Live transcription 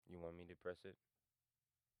me to press it?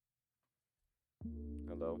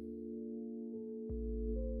 Hello?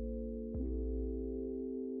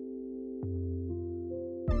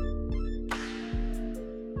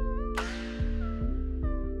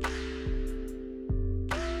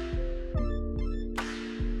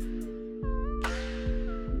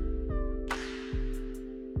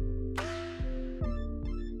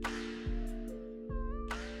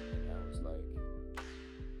 And I was like,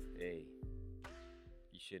 hey,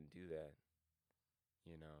 you shouldn't do that.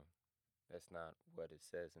 You know, that's not what it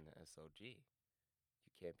says in the SOG.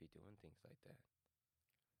 You can't be doing things like that.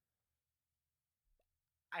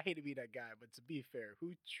 I hate to be that guy, but to be fair,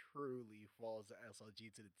 who truly follows the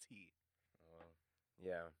SLG to the T?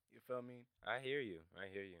 Yeah, You feel me? I hear you. I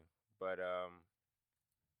hear you. But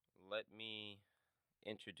let me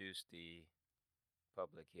introduce the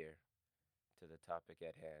public here to the topic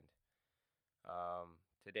at hand.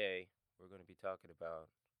 Today we're going to be talking about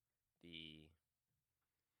the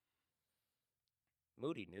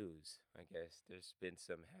moody news. I guess there's been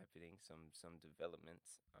some happening, some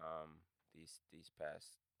developments. These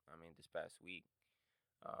past, this past week,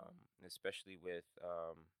 especially with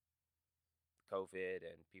COVID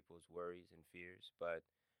and people's worries and fears. But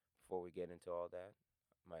before we get into all that,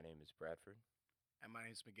 my name is Bradford, And my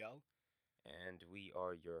name's Miguel. and we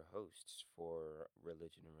are your hosts for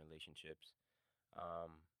Religion and Relationships.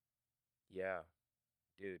 Um, yeah,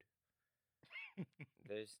 dude,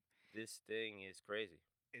 this this thing is crazy.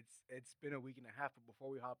 It's been a week and a half, but before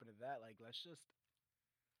we hop into that, like let's just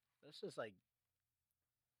like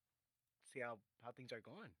see how things are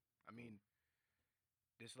going. I mean,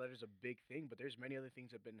 this letter's a big thing, but there's many other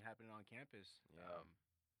things that have been happening on campus, Yeah.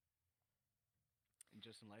 and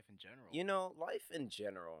just in life in general. You know, life in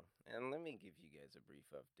general, and let me give you guys a brief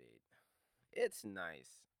update. It's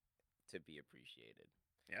nice to be appreciated.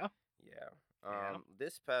 Yeah, Yeah. yeah.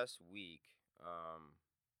 This past week,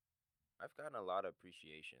 I've gotten a lot of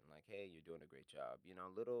appreciation. Like, hey, you're doing a great job. You know,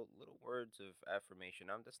 little words of affirmation.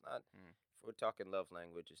 I'm just not. Mm. If we're talking love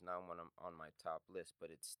language, it's not one on my top list,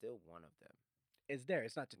 but it's still one of them. It's there.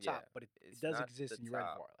 It's not the Yeah, top, but it it's does not exist the in your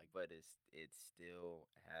top, reservoir. Like, but it still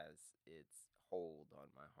has its hold on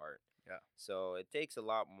my heart. yeah. So it takes a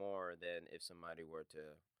lot more than if somebody were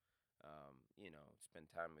to, spend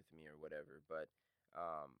time with me or whatever. But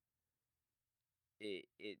um,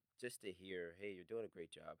 it just to hear, hey, you're doing a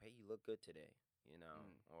great job. Hey, you look good today. You know,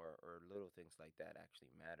 Mm. or little things like that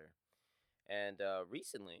actually matter. And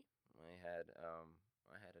recently, I had um,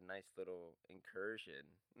 I had a nice little incursion.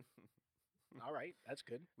 All right, that's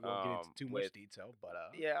good. We won't get into too much With detail, but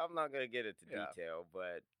Yeah, I'm not gonna get into yeah. detail,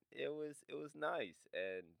 but it was nice,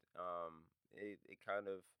 and it kind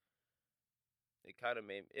of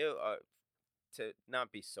made it to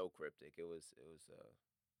not be so cryptic. It was a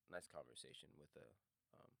nice conversation with a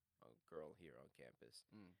girl here on campus,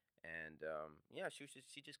 Mm. and yeah, she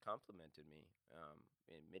just complimented me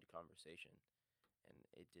in mid conversation, and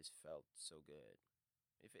it just felt so good.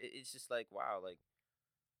 If it's just like wow, like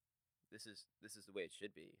this is the way it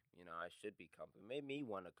should be. You know, I should be compliment. Made me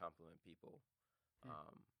want to compliment people,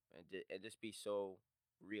 Mm. and just be so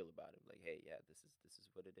real about it. Like, hey, yeah, this is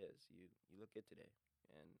what it is. You look good today,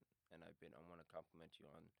 and I want to compliment you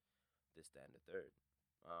on this, that, and the third.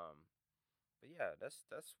 Um, but yeah, that's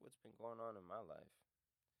what's been going on in my life.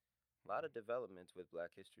 A lot Mm. of developments with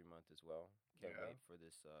Black History Month as well. Can't Yeah. wait for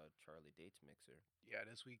this Charlie Dates mixer. Yeah,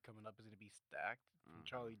 this week coming up is gonna be stacked from Mm-hmm.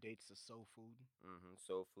 Charlie Dates to Soul Food.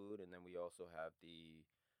 Soul food, and then we also have the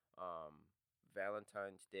um,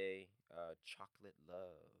 Valentine's Day chocolate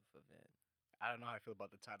love event. I don't know how I feel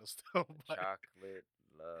about the title still, but Chocolate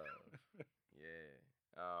love,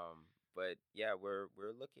 yeah. But yeah, we're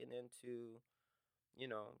looking into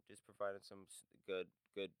just providing some good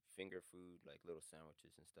finger food like little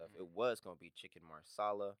sandwiches and stuff. It was gonna be chicken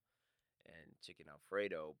marsala and chicken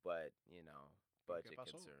alfredo, but ¿Qué budget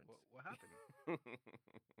pasó? concerns. What happened?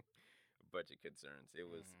 Budget concerns. It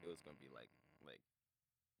was gonna be Mm. like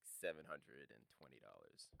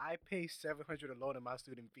 $720. I pay 700 alone in my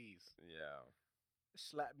student fees. Yeah.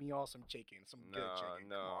 Slap me on some chicken, some good No, chicken.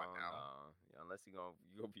 Come on no, now. no. Yeah, unless you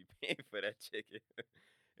gonna be paying for that chicken.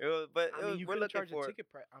 But You we're could have looking charged a for. ticket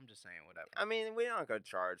price. I'm just saying, whatever. I mean, we're not gonna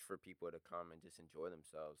charge for people to come and just enjoy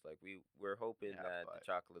themselves. Like we're hoping Yeah, that the but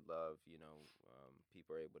chocolate love,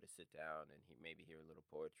 people are able to sit down and maybe hear a little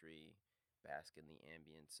poetry, bask in the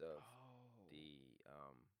ambience of oh, the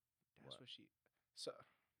that's what? what she. So,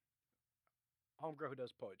 homegirl who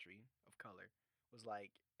does poetry of color was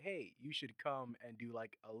like, "Hey, you should come and do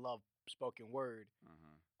like a love spoken word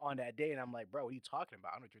Mm-hmm. on that day." And I'm like, "Bro, what are you talking about?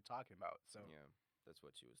 I don't know what you're talking about." So Yeah, that's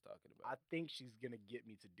what she was talking I about. think she's gonna get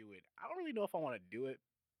me to do it. I don't really know if I want to do it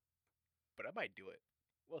but I might do it.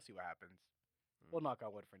 We'll see what happens. Mm. We'll knock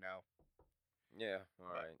on wood for now. Yeah, all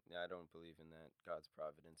But right. Yeah, I don't believe in that God's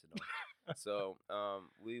providence and all. So,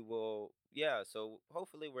 we will. Yeah. So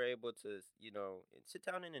hopefully we're able to, sit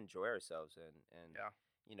down and enjoy ourselves and yeah,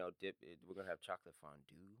 dip. It. We're gonna have chocolate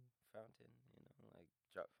fondue fountain.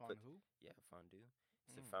 Like fun who? yeah, fondue.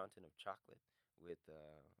 It's a Mm, fountain of chocolate with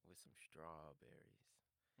some strawberries,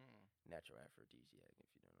 mm. natural aphrodisiac, if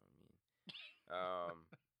you know what I mean. Um,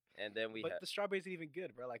 and then we But have. the strawberries ain't even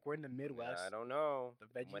good, bro. Like we're in the I Midwest. don't know. The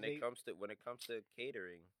veggies they When it comes to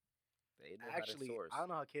catering, they know how to actually source. I don't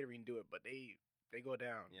know how catering do it, but they go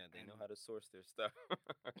down. Yeah, they And know how to source their stuff.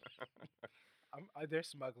 they're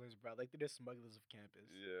smugglers, bro. Like they're just smugglers of campus.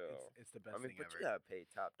 Yeah. It's the I best mean, thing but you ever. gotta pay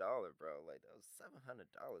top dollar, bro. Like that was $700.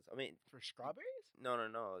 I mean, For strawberries? no, no,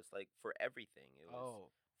 no. It's like for everything. It was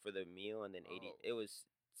Oh, for the meal and then 80. oh, It was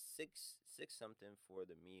six something for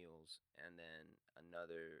the meals and then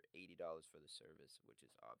another $80 for the service, which is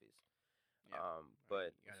obvious. yeah. I mean,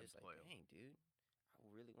 But you it's gotta just like, employ them. dang, dude, I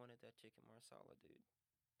really wanted that chicken marsala, dude.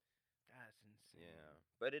 That's insane. Yeah,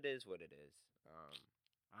 but it is what it is.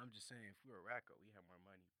 I'm just saying, if we were Racco, we have more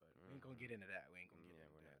money, but we ain't gonna get into that. We ain't gonna get Yeah,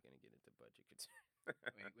 into we're that. not gonna get into budget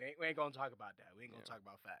We ain't gonna talk about that. We ain't gonna Yeah. talk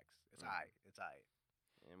about facts. It's Mm. alright. It's alright.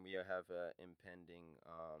 And we have a impending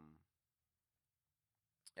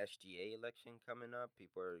SGA election coming up.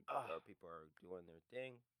 Ah, People are doing their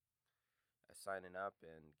thing, signing up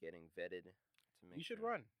and getting vetted to you make should sure.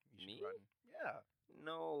 run. You should Me? run. Yeah,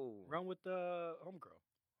 No. run with the homegirl,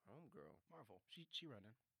 Homegirl. Marvel. She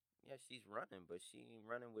running. Yeah, she's running, but she ain't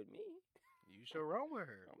running with me. You should run with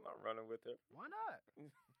her. I'm not running with her. Why not?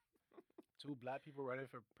 Two black people running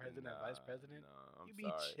for president and vice president. No, I'm You be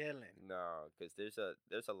sorry. chilling. No, because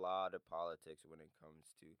there's a lot of politics when it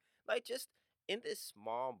comes to like just in this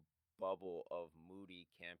small bubble of Moody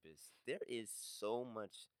campus, there is so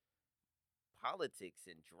much politics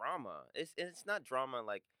and drama. It's not drama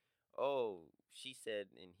like, oh, she said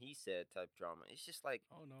and he said type drama. It's just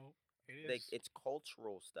Oh no, it like is. it's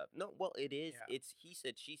cultural stuff. No, well, it is. Yeah. It's he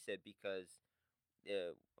said she said because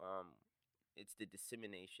uh, um it's the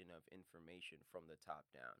dissemination of information from the top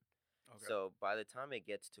down. Okay. So by the time it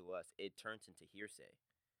gets to us, it turns into hearsay.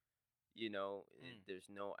 Mm. There's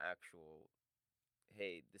no actual,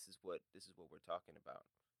 hey, this is what we're talking about,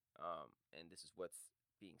 and this is what's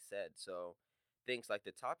being said. So things like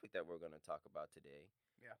the topic that we're going to talk about today,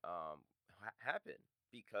 Yeah. happen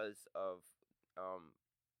because of um,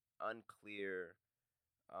 unclear,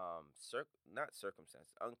 not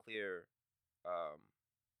circumstance, unclear um,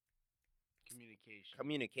 Communication.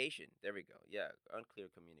 communication. There we go. Yeah,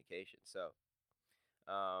 unclear communication. So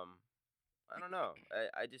I don't know.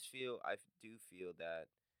 I do feel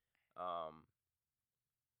that um,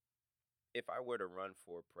 if I were to run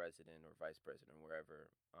for president or vice president,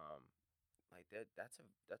 wherever, like that's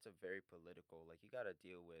a very political. Like you got to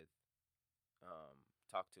deal with,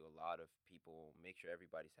 talk to a lot of people, make sure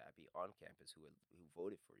everybody's happy on campus who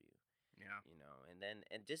voted for you. Yeah.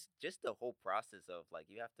 And just the whole process of like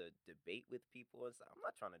you have to debate with people and stuff. I'm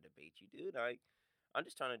not trying to debate you, dude. I'm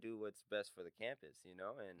just trying to do what's best for the campus,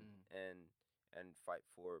 Mm. and fight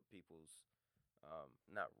for people's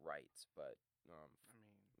not rights, but I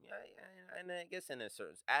mean, yeah, and I guess in a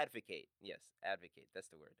certain advocate. Yes, advocate. That's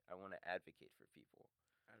the word. I want to advocate for people.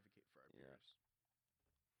 advocate for our Yeah. peers.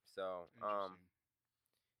 So Interesting.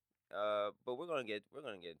 but we're gonna get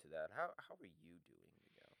into that. How are you doing,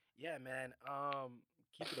 Miguel? Yeah, man.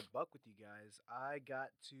 Keep it a buck with you guys. I got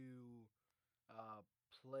to uh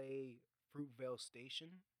play Fruitvale Station.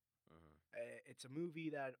 Mm-hmm. It's a movie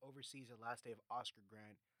that oversees the last day of Oscar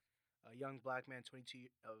Grant, a young black man, 22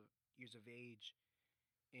 years of age,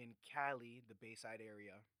 in Cali, the Bayside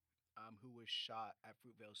area, who was shot at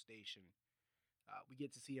Fruitvale Station. We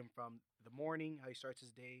get to see him from the morning, how he starts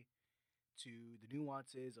his day, to the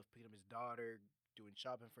nuances of picking up his daughter, doing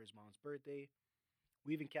shopping for his mom's birthday.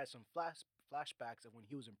 We even catch some flashbacks of when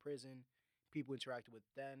he was in prison, people interacted with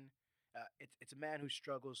then. It's a man who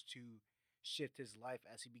struggles to shift his life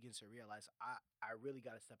as he begins to realize I really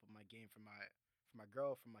got to step up my game for my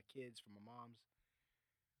girl, for my kids, for my moms.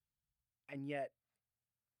 And yet,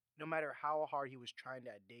 no matter how hard he was trying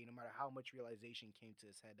that day, no matter how much realization came to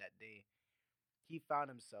his head that day, he found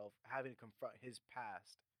himself having to confront his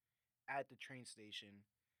past at the train station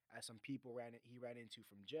as some people he ran into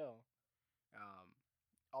from jail. Um,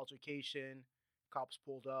 Altercation, cops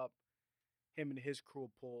pulled up, him and his crew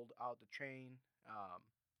pulled out the train,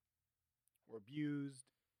 were abused,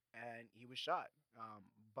 and he was shot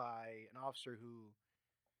by an officer who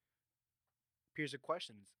appears to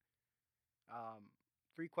questions.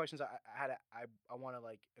 Three questions I had I want to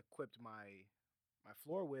like equip my my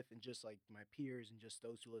floor with, and just like my peers and just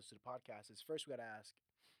those who listen to the podcast, is first we got to ask: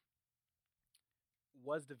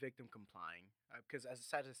 was the victim complying? Because as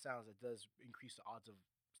sad as it sounds, it does increase the odds of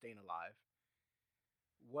staying alive.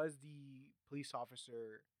 Was the police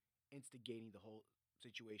officer instigating the whole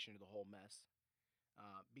situation or the whole mess?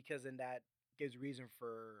 Because then that gives reason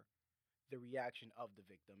for the reaction of the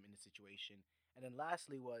victim in the situation. And then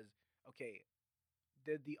lastly was, okay,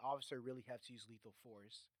 did the officer really have to use lethal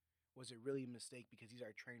force? Was it really a mistake because these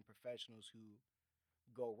are trained professionals who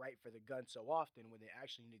go right for the gun so often when they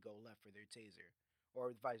actually need to go left for their taser,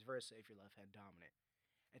 or vice versa if you're left hand dominant?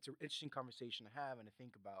 It's an interesting conversation to have and to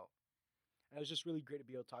think about. And it was just really great to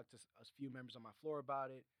be able to talk to a few members on my floor about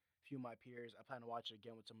it, a few of my peers. I plan to watch it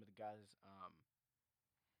again with some of the guys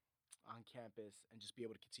on campus and just be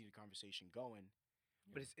able to continue the conversation going.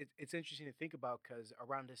 But Yeah. it's interesting to think about because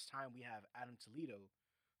around this time we have Adam Toledo,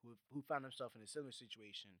 who found himself in a similar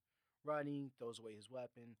situation, running, throws away his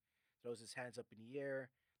weapon, throws his hands up in the air.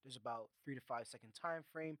 There's about 3 to 5 second time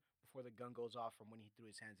frame before the gun goes off from when he threw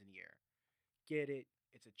his hands in the air. Get it?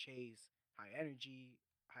 It's a chase, high energy,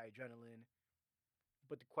 high adrenaline.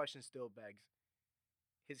 But the question still begs: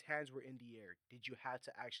 his hands were in the air. Did you have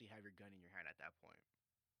to actually have your gun in your hand at that point?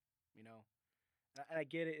 You know, and I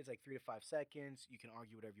get it. It's like 3 to 5 seconds. You can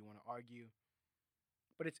argue whatever you want to argue,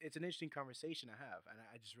 but it's an interesting conversation to have, and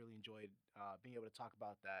I just really enjoyed being able to talk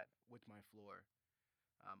about that with my floor.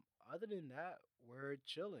 Other than that, we're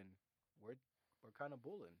chilling. We're kind of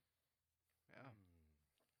bulling. Yeah.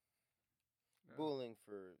 Yeah. Bullying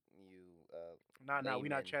for you, Nah, we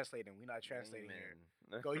not layman. translating. We not translating here.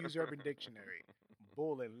 Layman. Go use Urban Dictionary.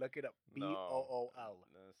 Bulling. Look it up. No, BOOL.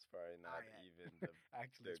 that's probably I not even the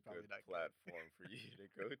actually, the it's probably good not good. platform for you to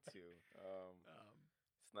go to. Um,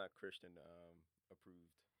 It's not Christian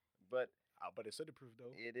approved, but but it's approved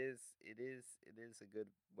though. it is a good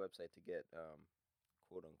website to get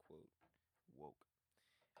quote unquote woke.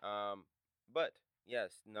 Um, but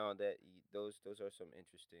yes, no, those are some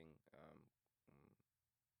interesting mm,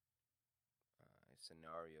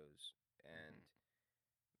 scenarios, and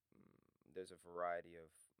Hmm. there's a variety of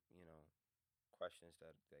you know questions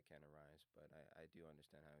that can arise. But I do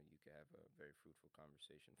understand how you can have a very fruitful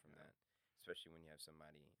conversation from Yeah. that, especially when you have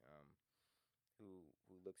somebody who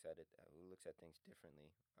looks at it who looks at things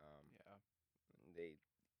differently. Yeah. They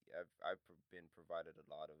I've been provided a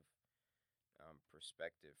lot of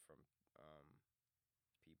perspective from um,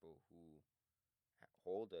 people who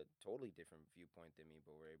hold a totally different viewpoint than me,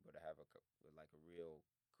 but we're able to have like a real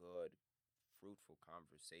good, fruitful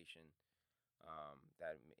conversation.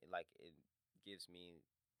 Like it gives me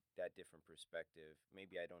that different perspective.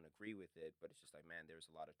 Maybe I don't agree with it, but it's just like, man, there's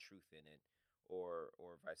a lot of truth in it, or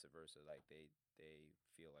vice versa. Like they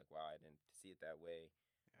feel like, wow, I didn't see it that way.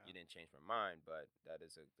 Yeah. You didn't change my mind, but that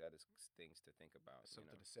is things to think about.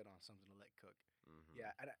 Something to sit on, something to let cook. Mm-hmm.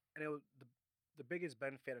 Yeah, and the biggest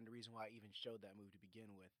benefit and the reason why I even showed that movie to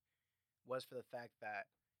begin with was for the fact that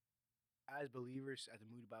as believers at the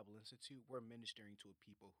Moody Bible Institute, we're ministering to a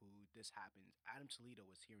people who this happens. Adam Toledo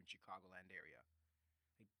was here in Chicagoland area.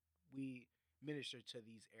 Like we minister to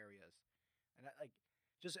these areas, and like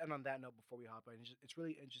just and on that note, before we hop in, it's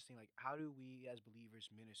really interesting. Like, how do we as believers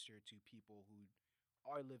minister to people who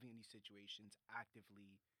are living in these situations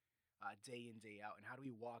actively, day in day out, and how do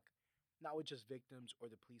we walk not with just victims or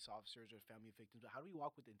the police officers or family of victims, but how do we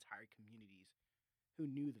walk with entire communities who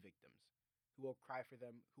knew the victims, who will cry for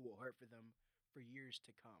them, who will hurt for them for years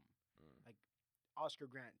to come? Mm. Like Oscar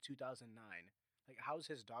Grant, 2009. Like, how's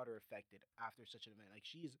his daughter affected after such an event? Like,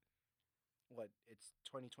 she's what? It's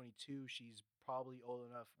 2022. She's probably old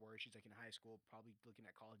enough where she's like in high school, probably looking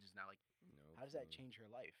at colleges now. Like, No how does that clue. change her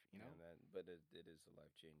life? You Yeah, know? but it is a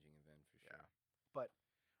life changing event for Yeah. sure. But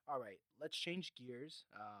all right, let's change gears.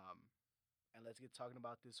 And let's get talking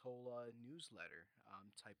about this whole newsletter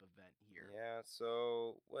type event here. Yeah.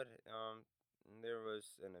 So what? There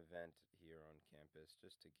was an event here on campus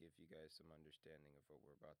just to give you guys some understanding of what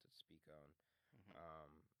we're about to speak on. Hmm.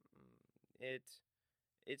 Um, it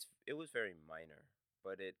it was very minor,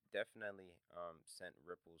 but it definitely sent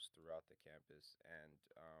ripples throughout the campus, and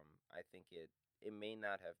I think it may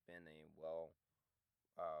not have been a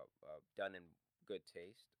done in good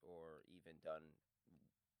taste or even done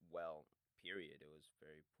well. Period. It was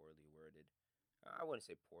very poorly worded. I wouldn't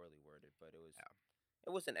say poorly worded, but Yeah. it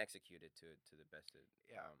wasn't executed to the best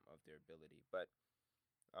Yeah. of their ability. But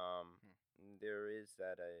um, Hmm. there is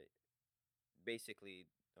that basically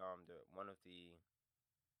the one of the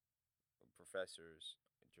professors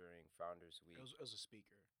during Founders It Week. was a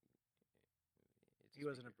speaker. It's a He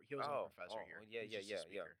wasn't speaker. he wasn't a Oh, professor oh, here. yeah, He's yeah, just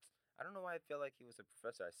a yeah, yeah. speaker. I don't know why I feel like he was a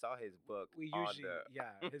professor. I saw his book We on usually, the.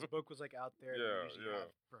 yeah, his book was like out there, and we Yeah, usually yeah, have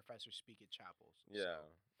professors speak at chapels. So, yeah.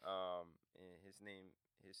 And his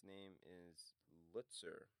name is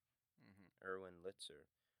Lutzer, hmm Erwin Lutzer.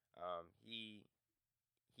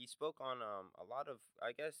 He spoke on a lot of,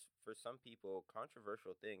 I guess, for some people,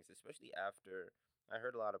 controversial things, especially after I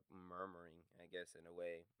heard a lot of murmuring, I guess, in a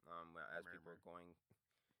way, as people murmur. were going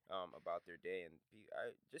about their day, and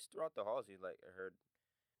I just throughout the halls, like I heard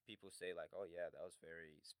people say like, "Oh yeah, that was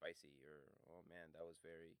very spicy," or "Oh man, that was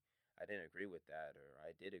very." I didn't agree with that, or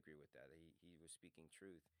I did agree with that. He was speaking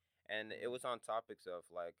truth, and it Mm. was on topics of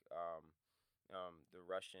like the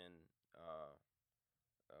Russian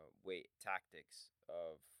tactics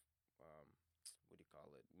of um, what do you call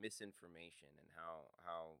it, misinformation, and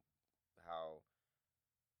how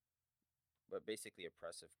but basically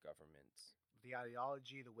oppressive governments. The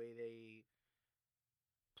ideology, the way they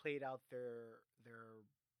played out their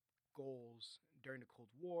goals during the Cold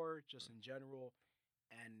War, just in general,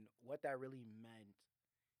 and what that really meant,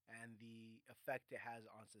 and the effect it has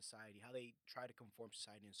on society. How they try to conform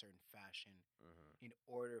society in a certain fashion Hmm. in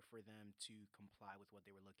order for them to comply with what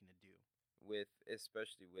they were looking to do. With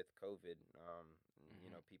especially with COVID, hmm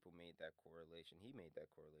people made that correlation. He made that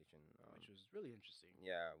correlation. Which was really interesting.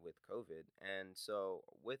 Yeah, with COVID, and so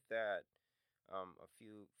with that, a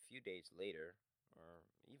few days later, or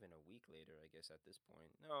even a week later, I guess at this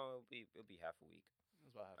point. No, it'll be half a week. It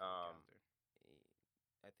was about half a week Um, after. eh,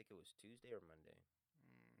 I think it was Tuesday or Monday.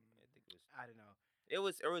 I think it was. I don't know. It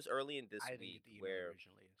was early in this I didn't week get the email where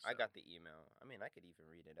originally, I so got the email. I mean, I could even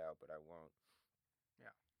read it out, but I won't.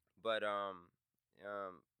 yeah. But um,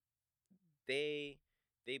 they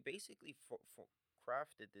they basically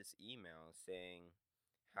crafted this email saying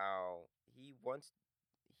how he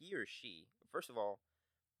or she, first of all,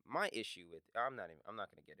 my issue with, I'm not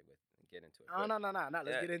gonna get into it, Oh but no no no no.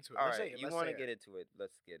 Let's uh, get into it. all Let's say right, it. you Let's want say to it. get into it,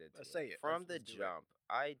 let's get into Let's it. say it. From the Let's do it. jump,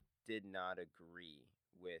 I did not agree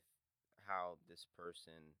with how this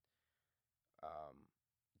person um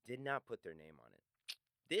did not put their name on it.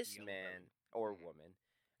 This Yellow man belly. or Mm. woman,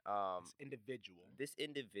 um This individual. this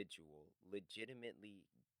individual legitimately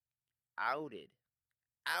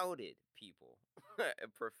outed people,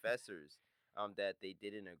 professors, that they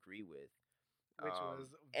didn't agree with. Which was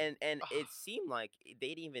And it seemed like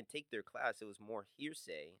they didn't even take their class. It was more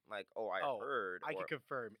hearsay, like, oh, I oh, heard, I can or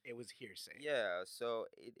confirm it was hearsay. yeah. So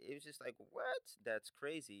it was just like, what? That's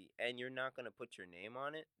crazy. And you're not gonna put your name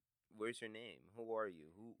on it. Where's your name? Who are you?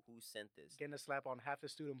 Who sent this? Getting a slap on half the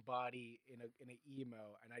student body in an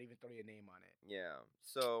email and not even throwing your name on it. Yeah.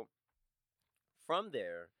 So from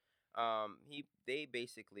there, they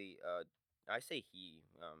basically, I say he,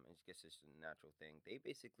 I guess it's a natural thing. They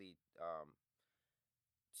basically Mm.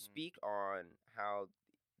 speak on how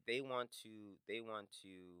they want to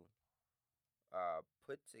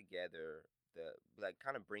put together the, like,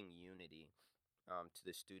 kind of bring unity to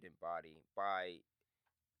the student body by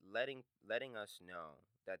letting us know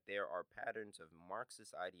that there are patterns of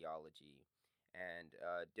Marxist ideology and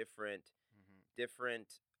hmm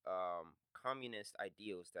different communist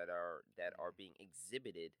ideals that are being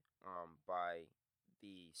exhibited by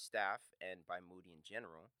the staff and by Moody in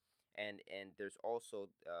general, and there's also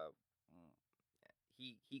mm,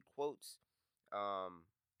 he quotes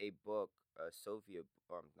a book, a Soviet,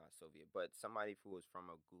 not Soviet, but somebody who was from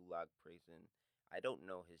a Gulag prison. I don't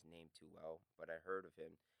know his name too well, but I heard of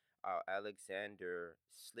him. Alexander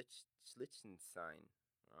Slichtenstein.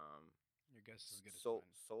 Um, Your guess is as good as Sol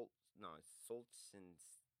mine. Sol no,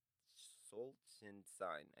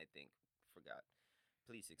 Solzhenitsyn, I think. Forgot.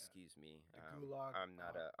 Please Yeah. excuse me. The Gulag. I'm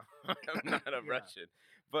not a I'm not a Yeah. Russian,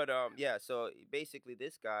 but yeah. So basically,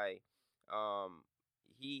 this guy,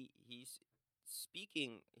 he's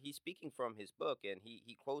speaking from his book, and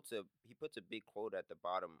he puts a big quote at the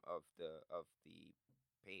bottom of the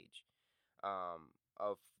page,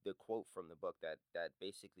 of the quote from the book that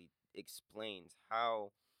basically explains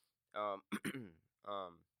how um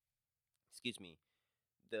um excuse me,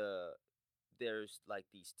 the there's like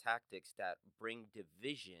these tactics that bring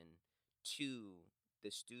division to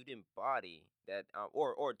the student body, that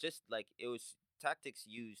or just like it was tactics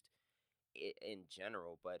used in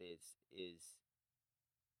general, but is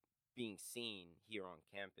being seen here on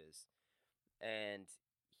campus. And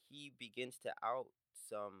he begins to out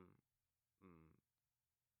some mm,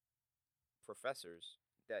 professors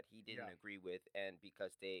that he didn't Yeah. agree with, and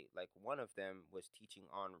because they, like, one of them was teaching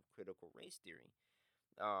on critical race theory,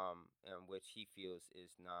 and which he feels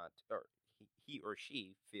is not, or he or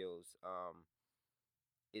she feels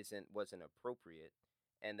wasn't appropriate.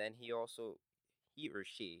 And then he or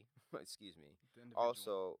she, excuse me, The individual.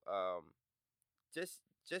 also just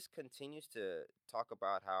just continues to talk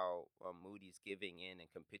about how Moody's giving in and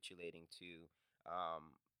capitulating to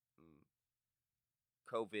um, mm,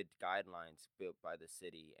 COVID guidelines built by the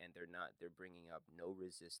city, and they're bringing up no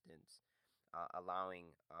resistance, allowing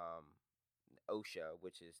OSHA,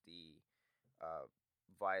 which is the uh,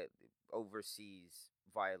 vi- oversees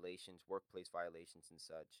violations, workplace violations, and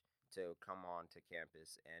such, to come on to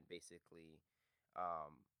campus and basically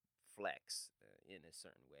flex in a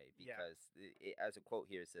certain way Yeah, because, as a quote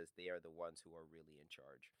here, it says they are the ones who are really in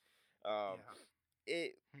charge. Um, yeah.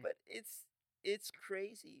 Hmm. but it's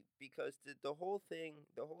crazy because the whole thing.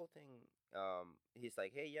 He's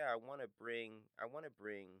like, hey, yeah, I want to bring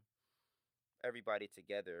everybody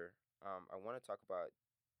together. I want to talk about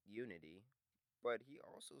unity, but he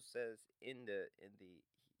also says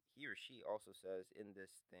he or she also says in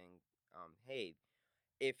this thing, hey,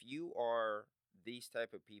 if you are these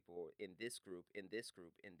type of people in this group, in this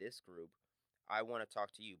group, in this group, I want to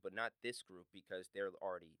talk to you, but not this group because they're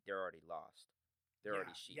already lost. They're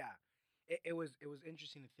already Yeah, sheep. yeah. It was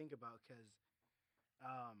interesting to think about because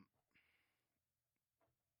um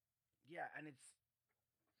yeah, and it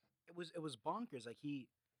was bonkers. Like the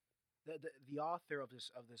author of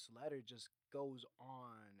this letter just goes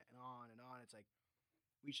on and on and on. It's like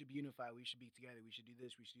we should be unified, we should be together, we should do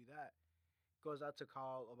this, we should do that. Goes out to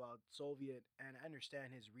call about Soviet, and I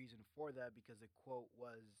understand his reason for that because the quote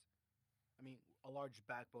was, I mean, a large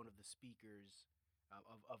backbone of the speakers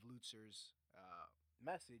of Lutzer's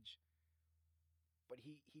message. But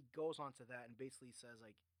he goes on to that and basically says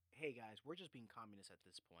like, "Hey guys, we're just being communists at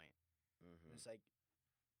this point." And Hmm. it's like,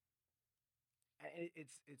 and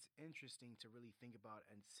it's interesting to really think about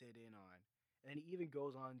and sit in on. And he even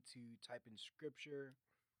goes on to type in scripture,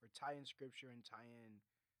 or tie in scripture and tie in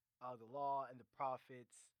the law and the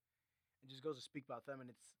prophets, and just goes to speak about them. And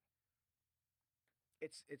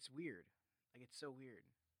it's weird, like it's so weird.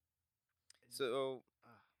 It's just, So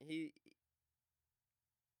uh, he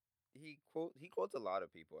he quotes a lot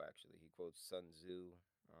of people actually. He quotes Sun Tzu.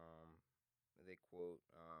 Um, they quote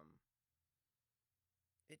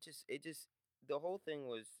it just the whole thing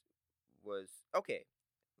was okay.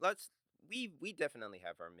 Let's we definitely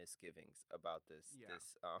have our misgivings about yeah,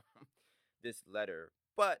 this this letter,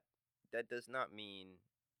 but that does not mean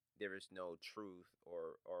there is no truth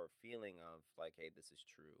or feeling of like, hey, this is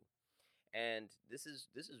true. And this is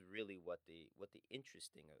really what the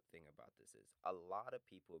interesting thing about this is. A lot of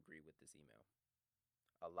people agree with this email.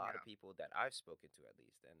 A lot of yeah, people that I've spoken to, at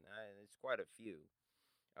least, and it's quite a few.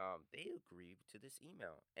 They agree to this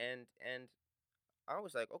email, and I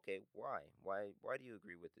was like, okay, why do you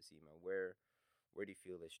agree with this email? Where do you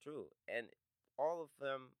feel it's true? And all of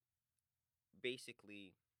them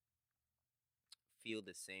basically feel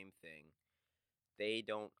the same thing. They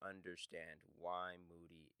don't understand why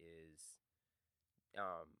Moody is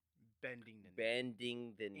um, bending the knee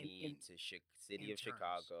bending the in knee to city in of terms.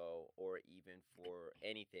 Chicago or even for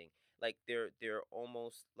anything. Like they're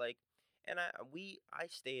almost like, and I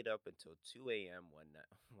stayed up until 2 a.m.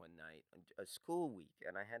 one night, a school week,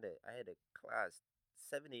 and I had a class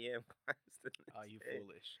 7 a.m. class the Oh, next you day.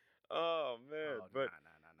 foolish. Oh man, Oh, but nah,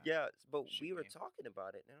 nah, nah, nah, nah. yeah, but we Shoot were me. talking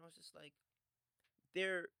about it, and I was just like,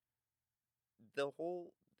 there, the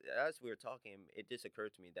whole as we were talking, it just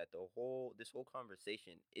occurred to me that this whole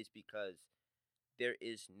conversation is because there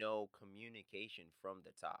is no communication from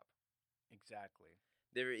the top. Exactly.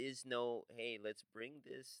 There is no, hey, let's bring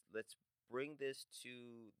this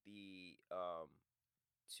to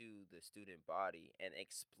the student body and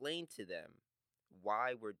explain to them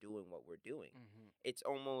why we're doing what we're doing. Hmm. It's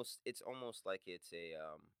almost like it's a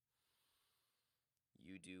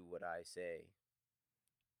you do what I say,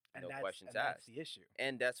 And no that's questions and that's asked. the issue.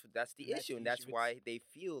 And that's And the that's issue, the and issue. that's It's why they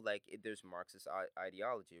feel like there's Marxist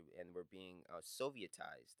ideology, and we're being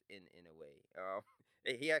Sovietized in a way.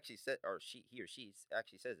 He actually said, or he or she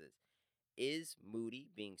actually says this: is Moody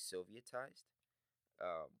being Sovietized?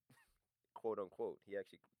 Um, quote unquote. He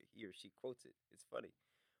or she quotes it. It's funny,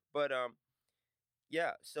 but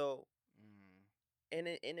yeah. So mm, and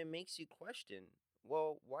it makes you question.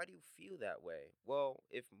 Well, why do you feel that way? Well,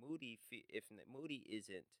 if Moody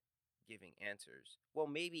isn't giving answers, well,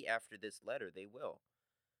 maybe after this letter they will,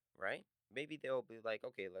 right? Maybe they'll be like,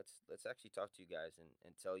 okay, let's actually talk to you guys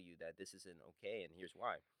and tell you that this isn't okay and here's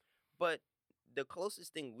why. But the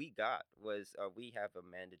closest thing we got was we have a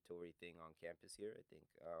mandatory thing on campus here, I think,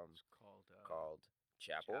 it's called called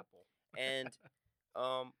chapel, chapel. and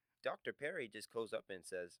um, Dr. Perry just goes up and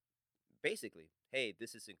says, basically, hey,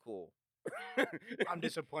 this isn't cool. I'm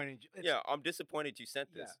disappointed. It's Yeah, I'm disappointed you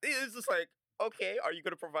sent yeah. this. It's just like, okay, are you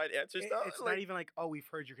gonna provide answers It, now? it's not Like, even like, oh, we've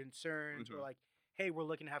heard your concerns, or hmm like, hey, we're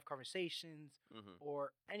looking to have conversations Mm-hmm.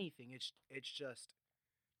 or anything. It's just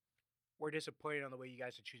we're disappointed on the way you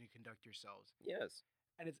guys are choosing to conduct yourselves. Yes.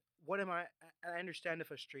 And it's what am I understand the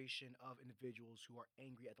frustration of individuals who are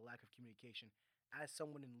angry at the lack of communication as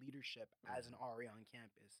someone in leadership, as an Mm-hmm. RA on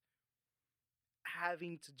campus,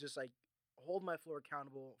 having to just like hold my floor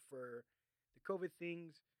accountable for the COVID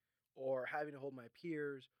things, or having to hold my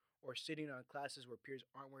peers, or sitting on classes where peers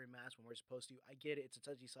aren't wearing masks when we're supposed to. I get it, it's a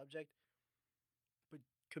touchy subject, but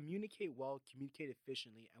communicate well, communicate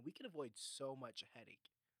efficiently, and we can avoid so much headache.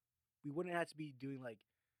 We wouldn't have to be doing like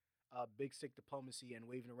big stick diplomacy and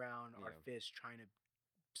waving around our Yeah. fists trying to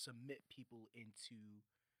submit people into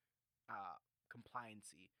uh,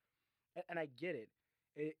 compliancy. And I get it.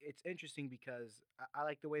 It's interesting because I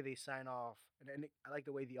like the way they sign off, and I like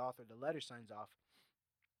the way the author of the letter signs off.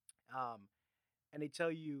 Um, and they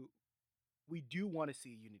tell you we do want to see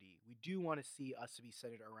unity. We do want to see us to be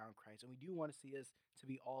centered around Christ, and we do want to see us to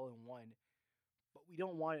be all in one. But we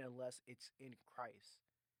don't want it unless it's in Christ.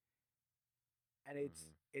 And Mm-hmm.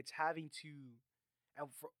 it's having to,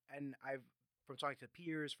 and I've from talking to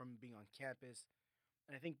peers, from being on campus,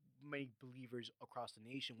 and I think many believers across the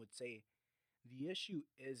nation would say the issue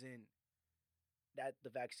isn't that the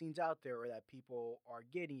vaccine's out there or that people are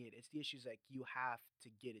getting it. It's the issues that you have to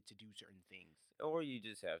get it to do certain things. Or you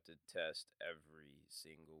just have to test every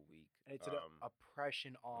single week. And it's an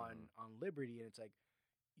oppression Mhm. on liberty. And it's like,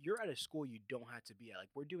 you're at a school you don't have to be at. Like,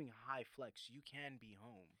 we're doing high flex. You can be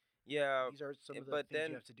home. Yeah, These are some of the but things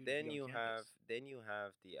you have to do to be on campus. then you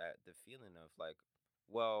have the feeling of like,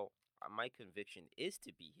 well, my conviction is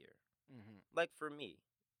to be here. Mm-hmm. Like for me,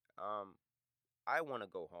 um, I want to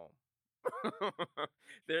go home.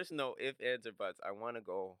 There's no if, ands, or buts. I want to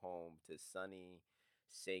go home to sunny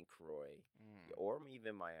St. Croix Mm. or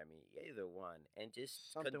even Miami, either one, and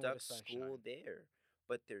just Something with the conduct school sunshine. there.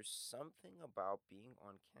 But there's something about being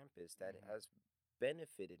on campus that Mm-hmm. has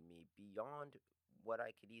benefited me beyond what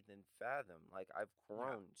I could even fathom. Like I've Yeah.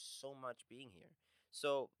 grown so much being here.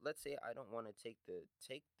 So let's say I don't want to take the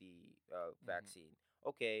Mm-hmm. vaccine.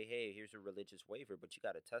 Okay, hey, here's a religious waiver, but you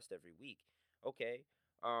got to test every week. Okay,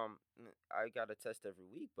 I got to test every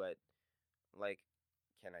week, but like,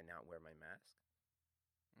 can I not wear my mask?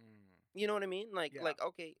 Mm. You know what I mean? Yeah.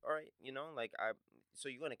 Okay, all right, like so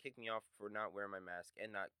you're gonna kick me off for not wearing my mask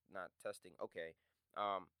and not testing. Okay,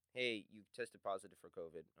 hey, you tested positive for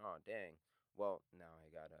COVID. Oh, dang. Well, now I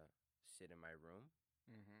gotta sit in my room.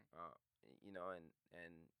 Mm-hmm. Uh,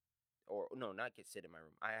 and or no, not get sit in my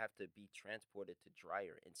room. I have to be transported to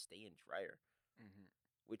dryer and stay in dryer, Mm-hmm.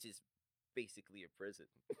 which is basically a prison,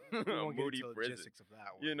 We a won't get moody into the prison. logistics of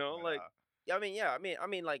that one, You know, but like yeah, I mean, yeah,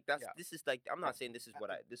 like yeah. this is like I'm not saying this is what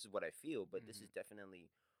I, I feel, but this mm-hmm. is definitely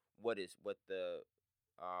what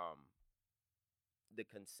um the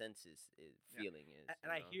consensus is Yeah, feeling is,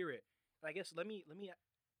 and I hear it. And I guess let me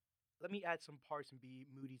add some parts and be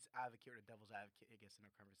Moody's advocate or the devil's advocate, I guess, in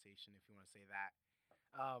our conversation, if you want to say that.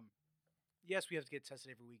 Um, yes, we have to get tested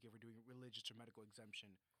every week if we're doing religious or medical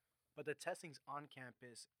exemption, but the testing's on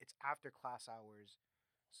campus. It's after class hours,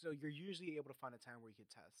 so you're usually able to find a time where you could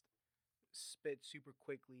test. Spit super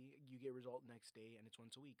quickly, you get result next day, and it's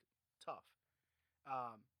once a week. Tough.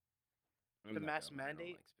 Um, I'm the not mask gonna lie, I don't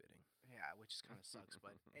mandate, like spitting. yeah, which kind of sucks,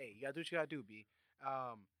 but hey, you gotta do what you gotta do, b.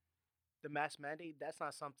 Um, the mask mandate, that's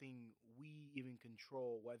not something we even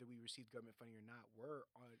control whether we receive government funding or not. We're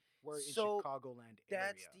in So Chicagoland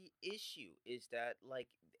that's area. the issue is that like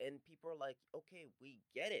and people are like, okay, we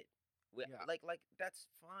get it. Yeah. Like that's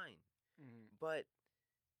fine. Hmm. But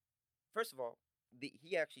first of all,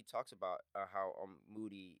 he actually talks about how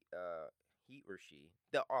Moody he or she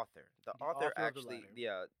the The author author of the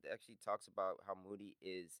letter. actually talks about how Moody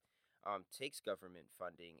is takes government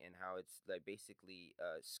funding and how it's like basically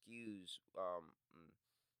skews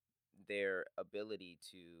their ability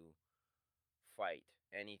to fight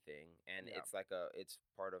anything, and Yeah. it's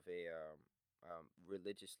part of a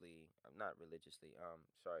religiously not religiously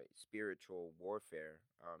sorry spiritual warfare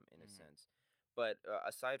in a Hmm. sense. But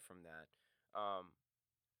aside from that,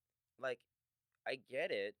 like I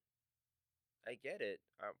get it. I get it.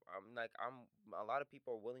 I'm like I'm a lot of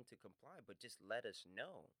people are willing to comply, but just let us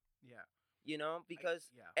know. Yeah.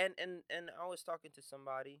 Because Yeah. and I was talking to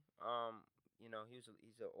somebody, he's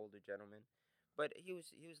an older gentleman, but he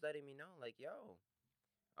was letting me know like, yo,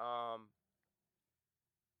 um,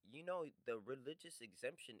 the religious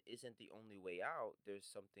exemption isn't the only way out. There's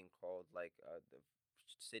something called like the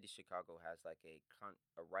city of Chicago has like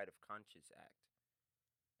a right of conscience act,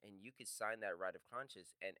 and you could sign that right of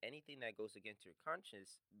conscience, and anything that goes against your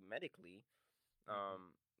conscience medically, Hmm.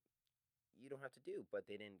 um, you don't have to do. But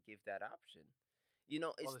they didn't give that option. You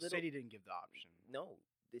know, Well, it's the little. city didn't give the option. No,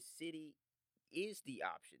 the city is the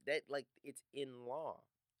option. That like it's in law.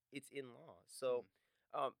 It's in law. So,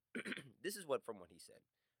 Hmm. um, this is what from what he said.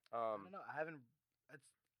 I don't know. I haven't. That's.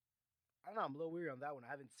 I don't know. I'm a little weary on that one. I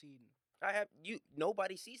haven't seen. I have you.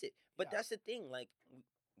 Nobody sees it, but Yeah. that's the thing. Like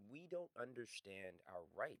we don't understand our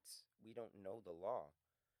rights. We don't know the law.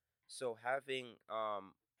 So having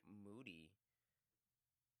Moody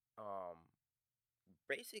um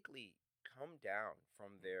basically come down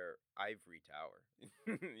from their ivory tower.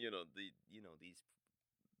 These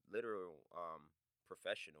literal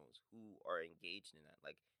professionals who are engaged in that,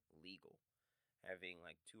 like legal, having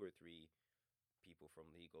like two or three people from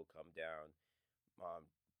legal come down,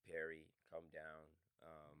 Perry come down,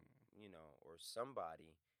 or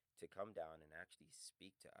somebody to come down and actually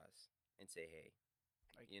speak to us and say, hey,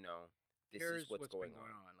 Like, you know, this is here's what's what's been going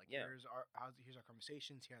going on. on. Like, Yeah. here's our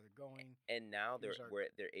conversations. Here they're going. And now Here's our.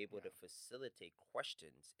 they're able Yeah. to facilitate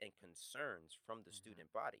questions and concerns from the Hmm.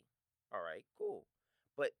 student body. All right, cool.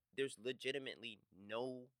 But there's legitimately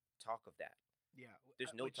no talk of that. Yeah.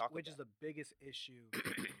 There's no talk of Which is the biggest issue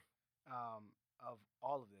that. of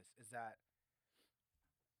all of this is that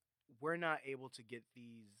we're not able to get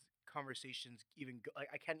these conversations like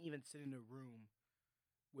I can't even sit in a room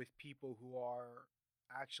with people who are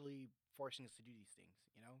actually forcing us to do these things,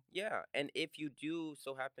 you know? Yeah, and if you do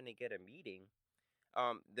so happen to get a meeting,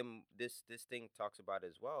 this thing talks about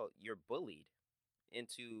as well. You're bullied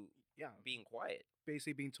into Yeah, being quiet.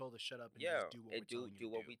 basically being told to shut up and just Yeah, do what and we're telling you do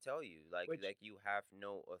to what do. we tell you. Like Which, you have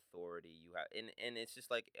no authority. You have and it's just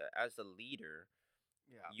like as a leader,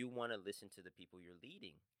 yeah, you want to listen to the people you're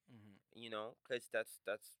leading. hmm Because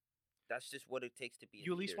that's just what it takes to be a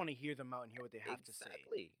you at least leader. want to hear them out and hear what they have to say,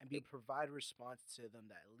 Exactly. and be able to provide a response to them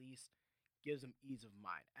that at least gives them ease of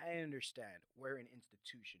mind. I understand we're an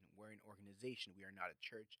institution, we're an organization, we are not a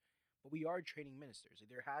church, but we are training ministers. Like,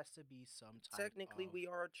 there has to be some type Technically, of we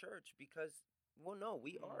are a church because, well, no,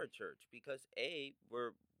 we are mm, a church because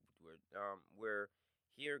we're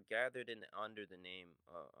here gathered in under the name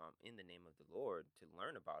in the name of the Lord to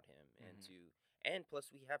learn about Him mhm. and plus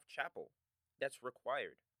we have chapel that's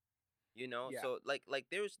required. Yeah, So like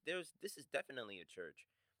there's this is definitely a church,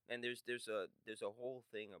 and there's a whole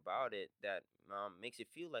thing about it that makes it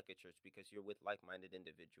feel like a church because you're with like-minded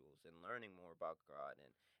individuals and learning more about God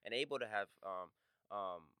and able to have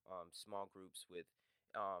small groups with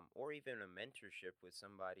or even a mentorship with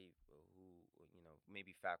somebody who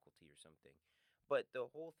maybe faculty or something. But the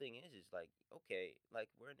whole thing is like, okay, like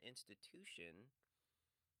we're an institution,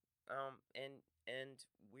 and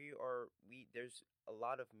we there's a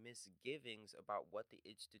lot of misgivings about what the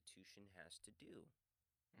institution has to do.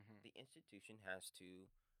 hmm The institution has to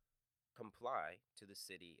comply to the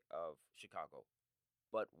city of Chicago,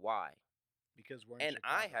 but why? because we're in And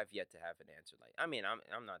I Chicago. have yet to have an answer. Like, I mean,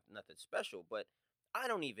 I'm not nothing special, but I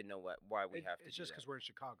don't even know why we have to It's do just that. because we're in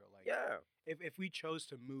Chicago. Like, Yeah, if we chose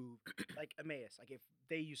to move, like Emmaus, like if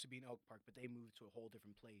they used to be in Oak Park, but they moved to a whole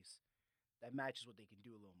different place, that matches what they can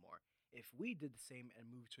do a little more. If we did the same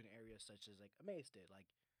and moved to an area such as like Emmaus did, like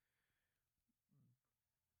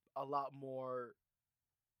a lot more,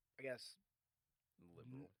 I guess, m-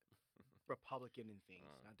 liberal. Republican in things,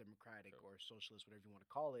 uh, not democratic true. or socialist, whatever you want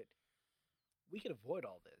to call it, we could avoid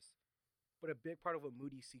all this. But a big part of what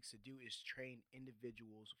Moody seeks to do is train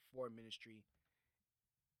individuals for ministry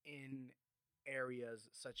in areas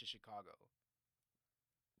such as Chicago.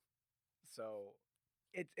 So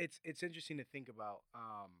it's interesting to think about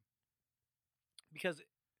because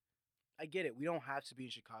I get it. We don't have to be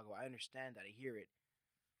in Chicago. I understand that. I hear it.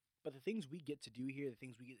 But the things we get to do here, the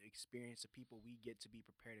things we get to experience, the people we get to be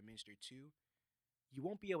prepared to minister to, you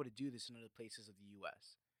won't be able to do this in other places of the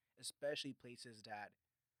U.S., especially places that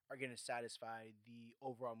are going to satisfy the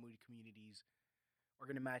overall Moody communities or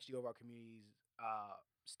going to match the overall community's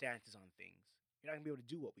stances on things. You're not going to be able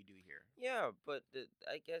to do what we do here. Yeah, but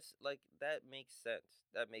I guess like that makes sense.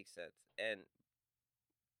 That makes sense. And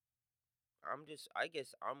I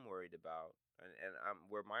guess I'm worried about, and I'm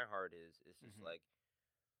where my heart is just Hmm. like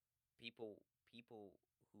people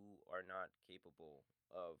who are not capable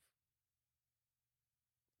of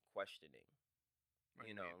questioning. What do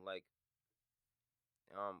you mean? Like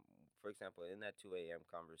um, for example, in that 2 a.m.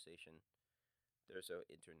 conversation, there's an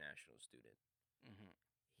international student. Hmm.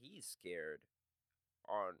 He's scared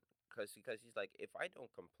on because he's like, if I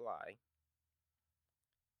don't comply,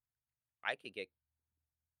 I could get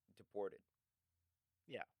deported.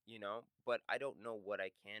 Yeah. But I don't know what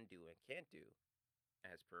I can do and can't do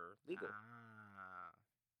as per legal.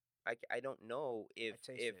 Ah, I don't know I taste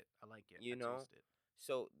if it. I like it. you I know. taste it.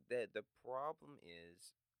 So the problem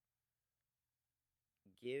is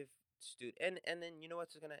give And then you know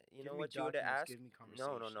what's gonna you Give know me what you would documents. ask? Give me No,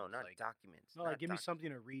 conversations. not Like, documents, no, like, not give me doc. something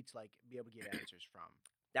to read to like be able to get answers from.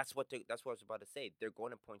 That's what I was about to say. They're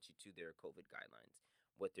going to point you to their COVID guidelines,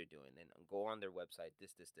 what they're doing, and go on their website.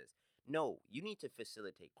 This. No, you need to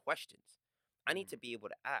facilitate questions. I need Mm-hmm. to be able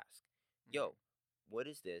to ask, Mm-hmm. yo, what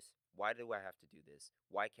is this? Why do I have to do this?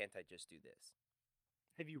 Why can't I just do this?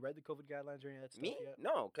 Have you read the COVID guidelines or any of that stuff Me? yet?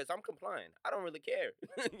 No, because I'm compliant. I don't really care.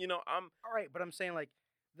 I'm All right, but I'm saying like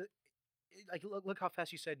the like look how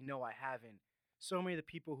fast you said no. I haven't. So many of the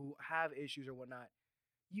people who have issues or whatnot,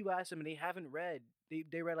 you ask them and they haven't read.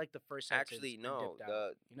 They read like the first sentence actually and no. dipped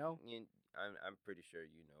out. You know? I'm pretty sure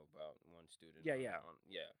you know about one student Yeah, yeah. on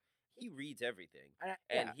yeah. He reads everything, and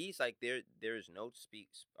Yeah. he's like there's no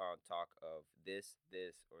talk of this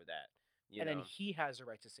or that. You And then know. he has the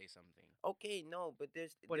right to say something. Okay, no, but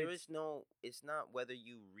But there is it's no. It's not whether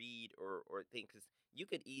you read or think, because you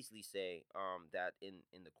could easily say that in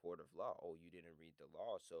the court of law, oh, you didn't read the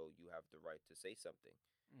law, so you have the right to say something,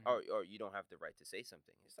 mhm. or you don't have the right to say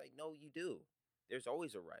something. It's like, no, you do. There's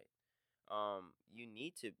always a right. You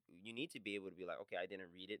need to be able to be like, okay, I didn't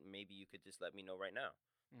read it, and maybe you could just let me know right now,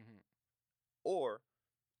 Mhm. or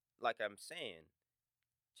like I'm saying,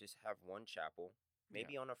 just have one chapel, Yeah.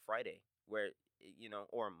 maybe on a Friday where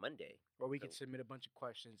or a Monday. Or we could submit a bunch of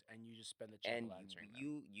questions and you just spend the And chapel answering them.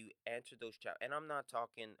 you answer those and I'm not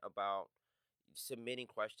talking about submitting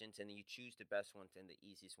questions and you choose the best ones and the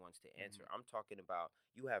easiest ones to answer. Mhm. I'm talking about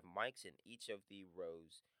you have mics in each of the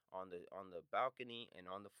rows on the balcony and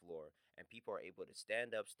on the floor, and people are able to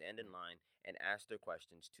stand up, stand in line, and ask their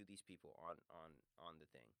questions to these people on the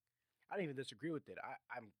thing. I don't even disagree with it.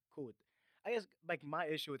 I'm cool with it. I guess like my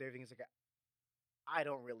issue with everything is like I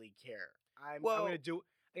don't really care. I'm gonna Well, do.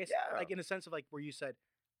 I guess yeah. like in the sense of like where you said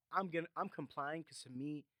I'm complying because to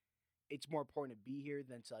me it's more important to be here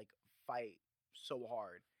than to like fight so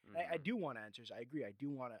hard. I Hmm. do want answers. I agree. I do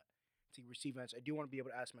want to receive answers. I do want to be able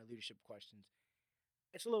to ask my leadership questions.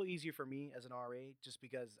 It's a little easier for me as an RA just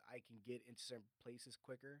because I can get into certain places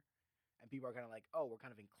quicker, and people are kind of like, oh, we're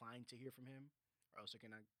kind of inclined to hear from him, or else they're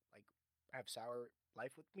gonna like have sour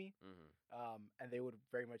life with me, Hmm. and they would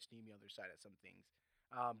very much need me on their side at some things.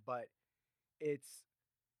 But it's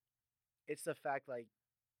it's the fact like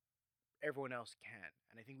everyone else can,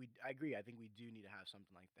 and I agree. I think we do need to have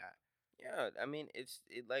something like that, Yeah, I mean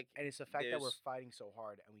like and it's the fact that we're there's fighting so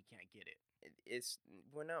hard and we can't get it. it's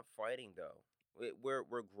we're not fighting though. We're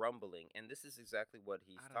grumbling, and this is exactly what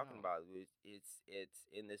he's I don't talking know. about. It's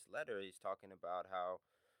in this letter. He's talking about how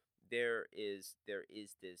there is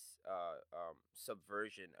this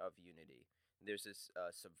subversion of unity. There's this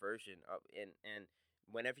subversion of and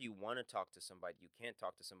whenever you want to talk to somebody, you can't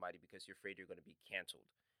talk to somebody because you're afraid you're going to be canceled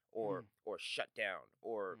Mm, or shut down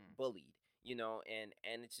or mm, bullied.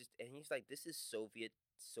 And it's just and he's like, this is Soviet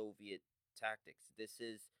tactics. This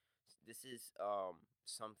is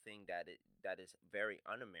something that is very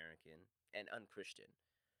un-American and unchristian.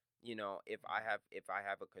 If I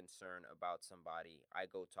have a concern about somebody, I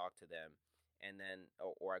go talk to them, and then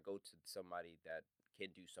or I go to somebody that can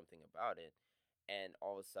do something about it, and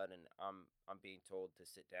all of a sudden I'm being told to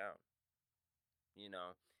sit down. you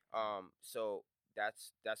know mm, so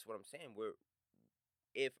that's what I'm saying.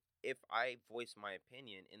 If I voice my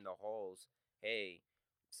opinion in the halls, hey,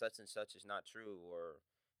 such and such is not true, or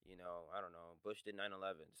I don't know, Bush did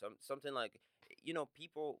 9/11, something like,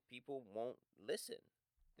 people won't listen.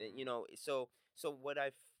 mm, So what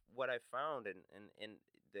I found, and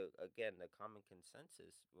the again the common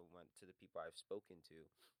consensus went to the people I've spoken to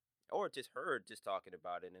or just heard just talking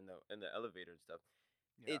about it in the elevator and stuff.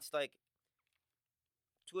 yeah. It's like,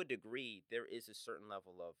 to a degree, there is a certain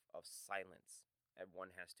level of silence that one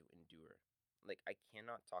has to endure. Like, I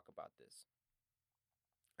cannot talk about this.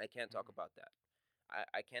 I can't talk Mm. about that.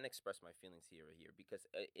 I can't express my feelings here or here because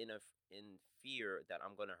in fear that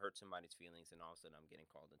I'm gonna hurt somebody's feelings, and all of a sudden I'm getting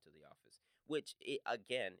called into the office, which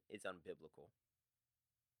again is unbiblical.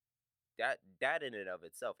 That in and of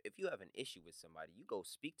itself, if you have an issue with somebody, you go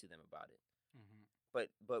speak to them about it. Hmm. But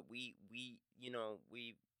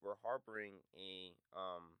we're harboring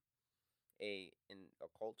a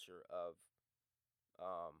culture of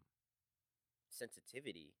um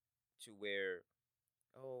sensitivity, to where,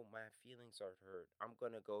 oh, my feelings are hurt, I'm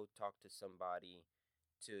gonna go talk to somebody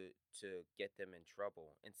to get them in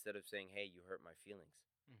trouble, instead of saying, hey, you hurt my feelings.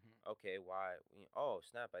 Hmm. Okay, why? Oh,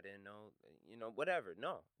 snap, I didn't know. Whatever.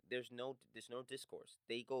 No, there's no discourse.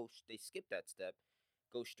 They skip that step,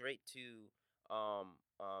 go straight to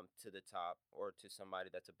the top, or to somebody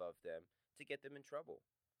that's above them, to get them in trouble.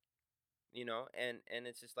 And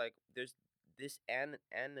it's just like, there's this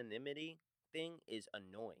anonymity thing is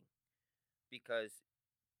annoying, because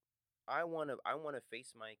I wanna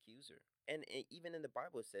face my accuser. And even in the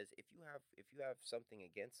Bible it says if you have something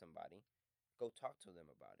against somebody, go talk to them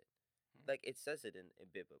about it. Mhm. Like it says it in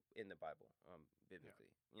the Bible, Yeah. biblically,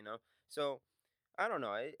 you know. So I don't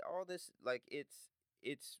know. All this like it's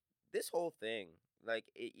this whole thing. Like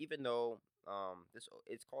even though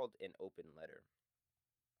it's called an open letter.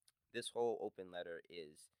 This whole open letter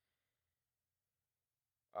is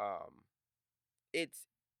um it's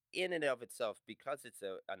in and of itself because it's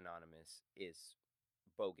anonymous is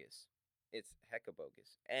bogus. It's hecka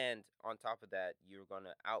bogus. And on top of that, you're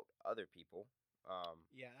gonna out other people.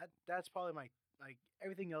 Yeah, that's probably my like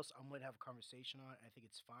everything else I'm gonna have a conversation on. I think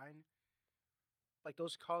it's fine. Like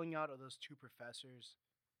those calling out of those two professors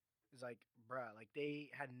is like, bruh, like they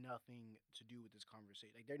had nothing to do with this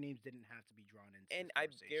conversation. Like their names didn't have to be drawn into And this I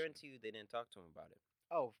conversation. guarantee you they didn't talk to him about it.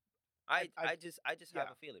 Oh, I've I just have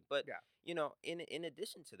yeah, a feeling. But yeah. in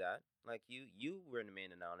addition to that, like you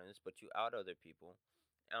remain anonymous, but you out other people.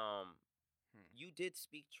 Um, Hmm. you did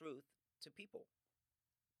speak truth to people.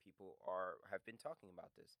 People have been talking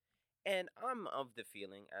about this, and I'm of the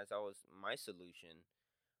feeling, as I was my solution,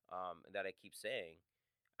 that I keep saying.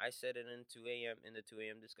 I said it in 2 a.m. in the 2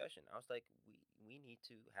 a.m. discussion. I was like, we need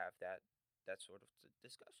to have that sort of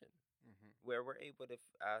discussion Hmm. where we're able to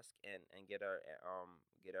ask and get our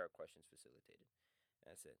questions facilitated.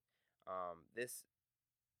 That's it.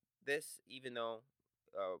 This even though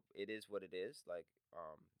it is what it is, like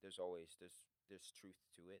there's truth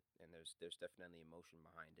to it, and there's definitely emotion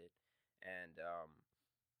behind it, and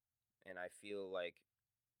I feel like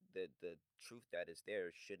the truth that is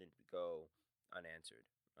there shouldn't go unanswered.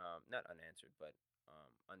 Not unanswered, but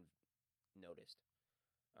unnoticed,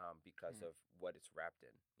 because Hmm. of what it's wrapped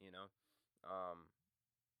in. Um,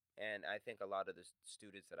 and I think a lot of the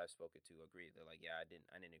students that I've spoken to agree. They're like, yeah, I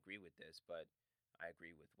didn't agree with this, but I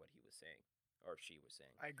agree with what he was saying or she was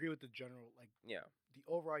saying. I agree with the general like Yeah, the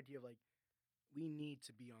overall idea of like we need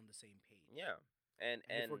to be on the same page. yeah, and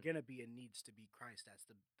And if we're gonna be, it needs to be Christ. That's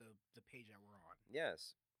the page that we're on.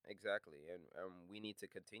 yes, exactly. And we need to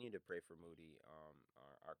continue to pray for Moody,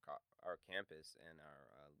 our campus and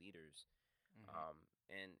our leaders, Hmm.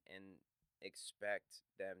 and expect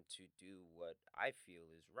them to do what I feel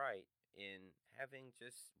is right in having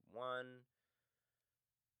just one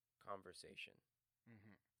conversation.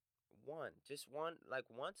 Hmm. Just one, like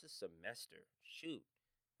once a semester, shoot,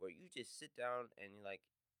 where you just sit down and you're like,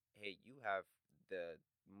 hey, you have the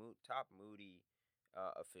top Moody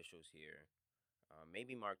officials here.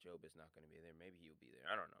 Maybe Mark Job is not going to be there. Maybe he'll be there.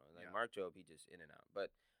 I don't know. Like Yeah. Mark Job, he just in and out.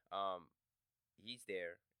 But um, he's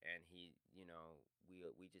there, and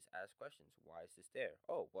we just ask questions. Why is this there?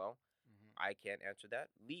 Oh well, Hmm. I can't answer that.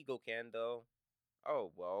 Legal can though.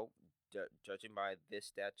 Oh well, judging by this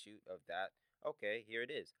statute of that. Okay, here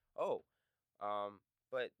it is. Oh, um,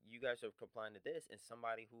 but you guys are complying to this, and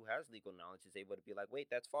somebody who has legal knowledge is able to be like, wait,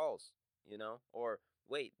 that's false. Or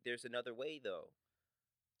wait, there's another way though.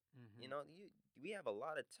 Hmm. We have a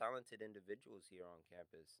lot of talented individuals here on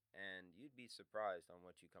campus, and you'd be surprised on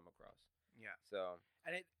what you come across. Yeah. So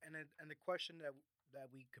And the question that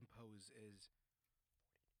we compose is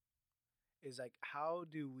like how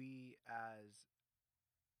do we as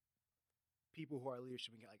people who are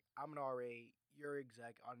leadership and get like I'm an RA, you're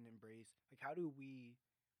exec on an embrace, like how do we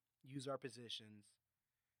use our positions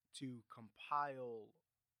to compile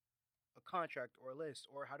a contract or a list,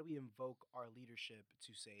 or how do we invoke our leadership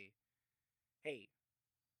to say, hey,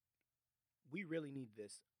 we really need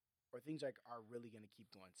this, or things like are really going to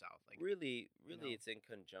keep going south, like really, you really, know. it's in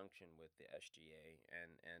conjunction with the SGA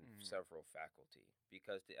and Mhm. several faculty,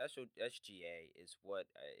 because the SGA is what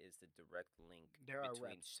is the direct link There are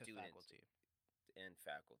between reps to students faculty. and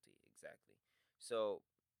faculty, exactly. So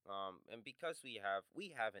and because we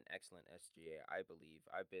have an excellent SGA, I believe.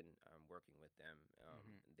 I've been working with them.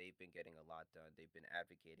 Hmm. They've been getting a lot done. They've been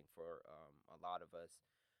advocating for a lot of us.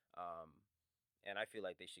 um, and I feel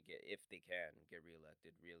like they should get, if they can, get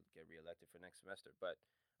reelected for next semester, but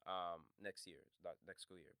next year, not next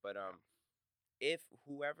school year. But Yeah. if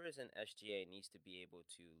whoever is an SGA needs to be able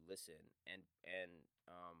to listen and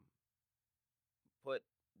put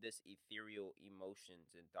this ethereal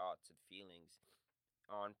emotions and thoughts and feelings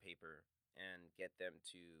on paper and get them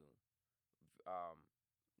to um,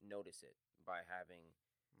 notice it by having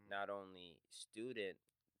Mm. not only student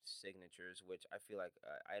signatures, which I feel like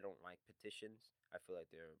I don't like petitions. I feel like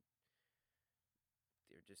they're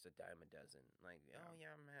just a dime a dozen. Like, Yeah. oh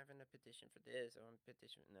yeah, I'm having a petition for this, or I'm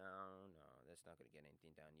petition. No, no, that's not gonna get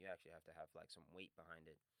anything done. You actually have to have like some weight behind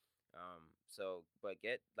it. But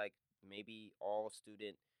get like maybe all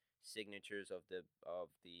student signatures of the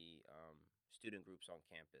student groups on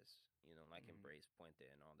campus. like Mhm. embrace Puente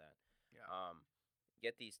and all that. Yeah.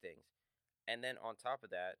 Get these things, and then on top of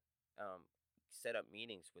that, um, set up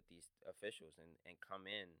meetings with these officials and come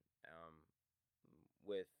in um,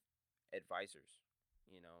 with advisors,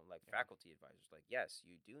 like Yeah. faculty advisors. Like, yes,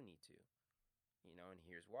 you do need to, and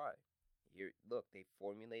here's why. Here, look, they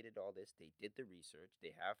formulated all this. They did the research.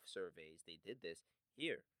 They have surveys. They did this.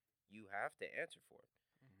 Here, you have to answer for it.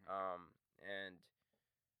 Mhm. And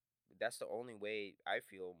that's the only way I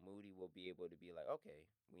feel Moody will be able to be like, okay,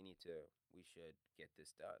 we should get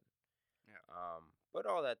this done. Yeah. But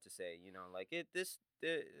all that to say, like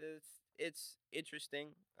it's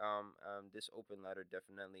interesting. This open letter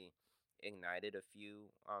definitely ignited a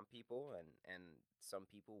few people, and some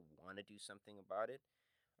people want to do something about it.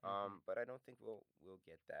 Mhm. But I don't think we'll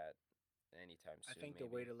get that anytime I soon. think the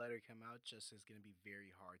way Maybe. the letter came out just is going to be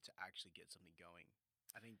very hard to actually get something going.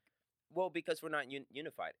 I think, Well, because we're not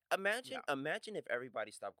unified. yeah. Imagine if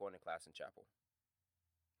everybody stopped going to class in chapel.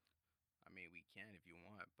 I mean, we can if you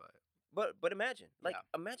want, but But imagine, yeah.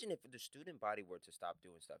 imagine if the student body were to stop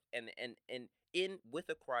doing stuff, and in with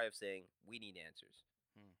a cry of saying we need answers,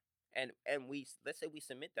 Hmm. and let's say we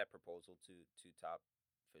submit that proposal to top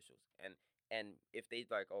officials, and if they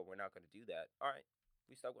like, oh, we're not going to do that, all right,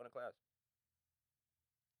 we stop going to class.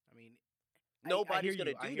 I mean, I hear Nobody's going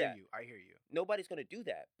to you. I do hear that. you. I hear you. Nobody's going to do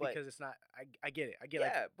that. But Because it's not. I get it. I get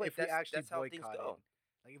like yeah, but if we actually that's how things boycotted, go.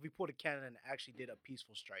 like if we pulled a Canada and actually did a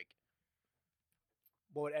peaceful strike,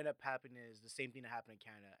 what would end up happening is the same thing that happened in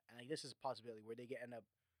Canada, and like this is a possibility where they get end up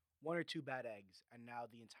one or two bad eggs, and now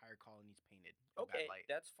the entire colony's painted in bad Okay, light.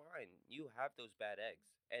 that's fine. You have those bad eggs,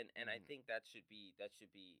 and I Hmm. think that should be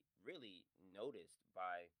really noticed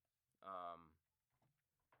by um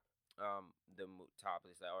the top.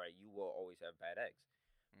 Is like, all right, you will always have bad eggs,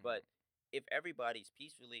 Hmm. but if everybody's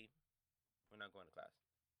peacefully, we're not going to class,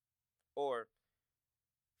 or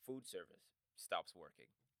food service stops working.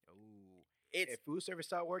 Oh, It's if food service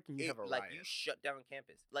stopped working, you it have a like you riot. shut down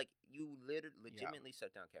campus, like you literally Yeah. legitimately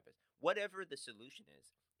shut down campus. Whatever the solution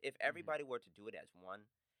is, if Hmm. everybody were to do it as one,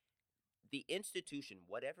 the institution,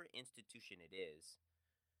 whatever institution it is,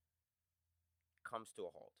 comes to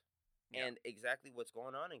a halt. Yeah. And exactly what's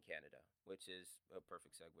going on in Canada, which is a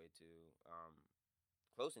perfect segue to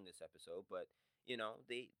closing this episode. But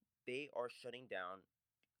they are shutting down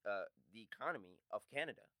the economy of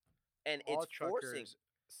Canada, and All it's forcing. truckers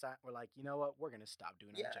were like, you know what? We're gonna stop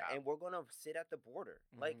doing our Yeah, job. and we're gonna sit at the border,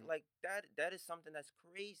 Hmm. like that is something that's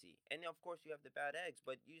crazy. And of course you have the bad eggs,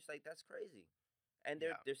 but you just like that's crazy, and they're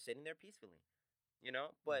Yeah. they're sitting there peacefully,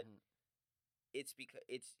 But Hmm. it's because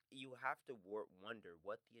it's you have to wonder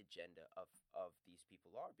what the agenda of these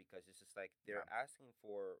people are, because it's just like Yeah. they're asking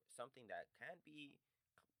for something that can be,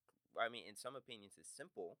 I mean, in some opinions is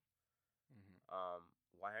simple. Hmm.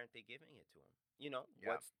 Why aren't they giving it to them? Yeah.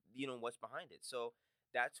 What's behind it? So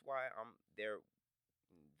that's why they're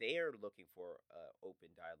looking for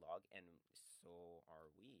open dialogue, and so are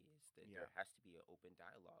we. Is that Yeah. there has to be an open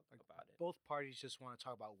dialogue Like about it? both parties just want to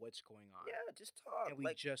talk about what's going on, Yeah, just talk. and we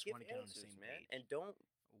Like, just give want to get on the answers, same man, page. and don't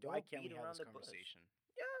Why don't can't beat we have around this the bush. conversation?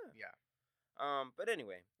 Yeah. Yeah. But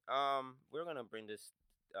anyway, we're gonna bring this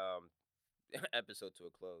um episode to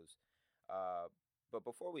a close. Uh, but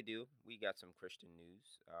before we do, we got some Christian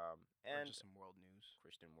news. Or And just some world news.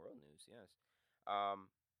 Christian world news. Yes. Um,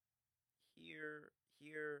 here,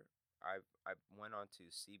 I went on to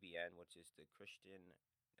CBN, which is the Christian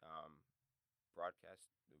um broadcast,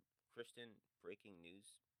 the Christian breaking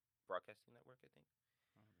news broadcasting network, I think.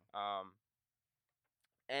 Mhm. Um,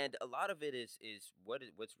 and a lot of it is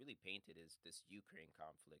what's really painted is this Ukraine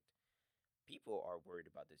conflict. People are worried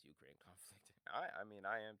about this Ukraine conflict. I mean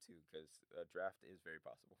I am too, because a draft is very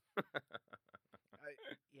possible.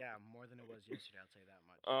 Yeah, more than it was yesterday. I'll tell you that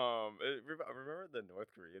much. Remember the North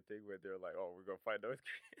Korea thing where they're like, "Oh, we're gonna fight North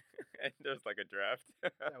Korea," and there's like a draft.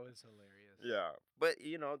 That was hilarious. Yeah, but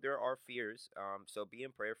there are fears. So be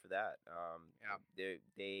in prayer for that. Yeah.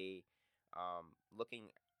 They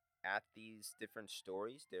looking at these different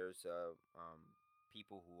stories. There's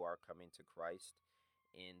people who are coming to Christ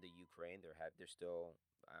in the Ukraine. They're still.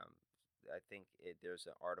 I think there's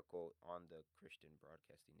an article on the Christian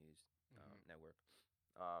Broadcasting News Hmm. network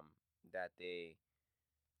um, that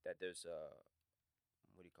there's a,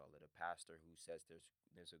 what do you call it, a pastor who says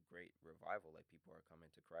there's a great revival, like people are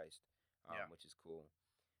coming to Christ, Yeah. which is cool.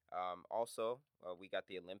 Also, we got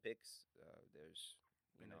the Olympics. There's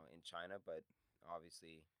Been a, in China, but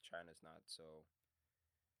obviously China's not so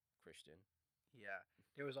Christian. yeah.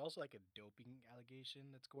 There was also like a doping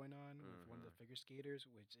allegation that's going on with one of the Hmm. figure skaters,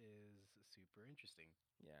 which is super interesting.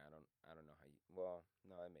 Yeah, I don't know how you. Well,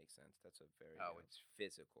 no, that makes sense. That's a very Oh, it's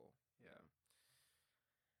physical. yeah.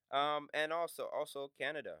 Yeah. And also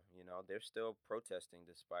Canada, they're still protesting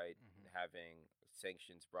despite Hmm. having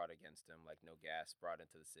sanctions brought against them, like no gas brought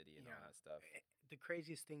into the city and all Yeah. that stuff. The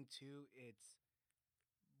craziest thing too, it's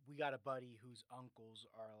we got a buddy whose uncles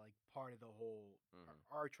are like part of the whole Mhm.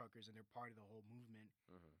 are truckers and they're part of the whole movement,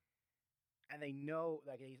 Mhm. and they know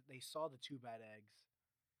like they saw the two bad eggs,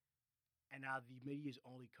 and now the media is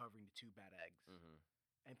only covering the two bad eggs Mhm.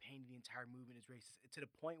 and painting the entire movement as racist to the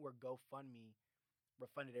point where GoFundMe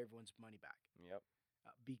refunded everyone's money back Yep.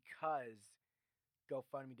 because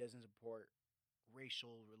GoFundMe doesn't support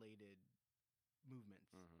racial related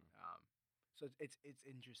movements. Mhm. Um, so it's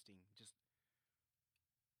interesting. Just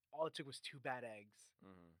all it took was two bad eggs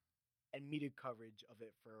Mhm. and media coverage of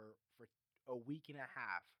it for a week and a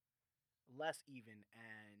half, less even,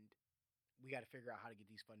 and we got to figure out how to get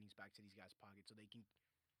these fundings back to these guys' pockets so they can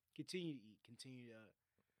continue to eat, continue to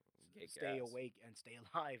Get stay gas. awake and stay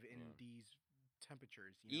alive in Yeah. these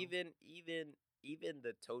temperatures. Even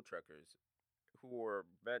the tow truckers who were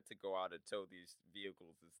meant to go out and tow these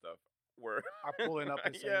vehicles and stuff were Are pulling up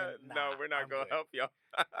and yeah, saying, no, "Nah, we're not I'm gonna good." help y'all.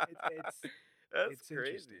 It's it's That's it's crazy.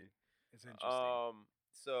 interesting. It's interesting.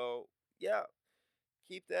 So yeah,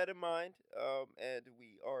 keep that in mind. And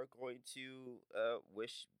we are going to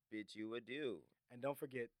bid you adieu. And don't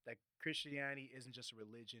forget that Christianity isn't just a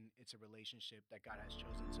religion; it's a relationship that God has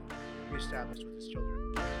chosen to reestablish with His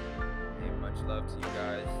children. Hey, much love to you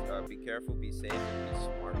guys. Be careful, be safe, and be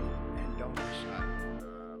smart. And don't be shy.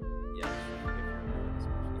 Yes, if you're a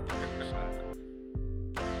man, Don't be shy. especially.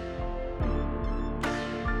 Maybe.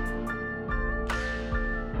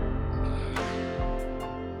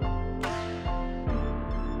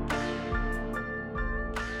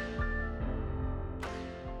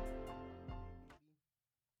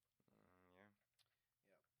 Yeah, Yeah.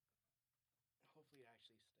 Hopefully it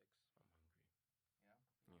actually sticks. I'm hungry. Yeah.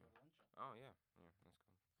 You want to Yeah. go to lunch? Oh yeah.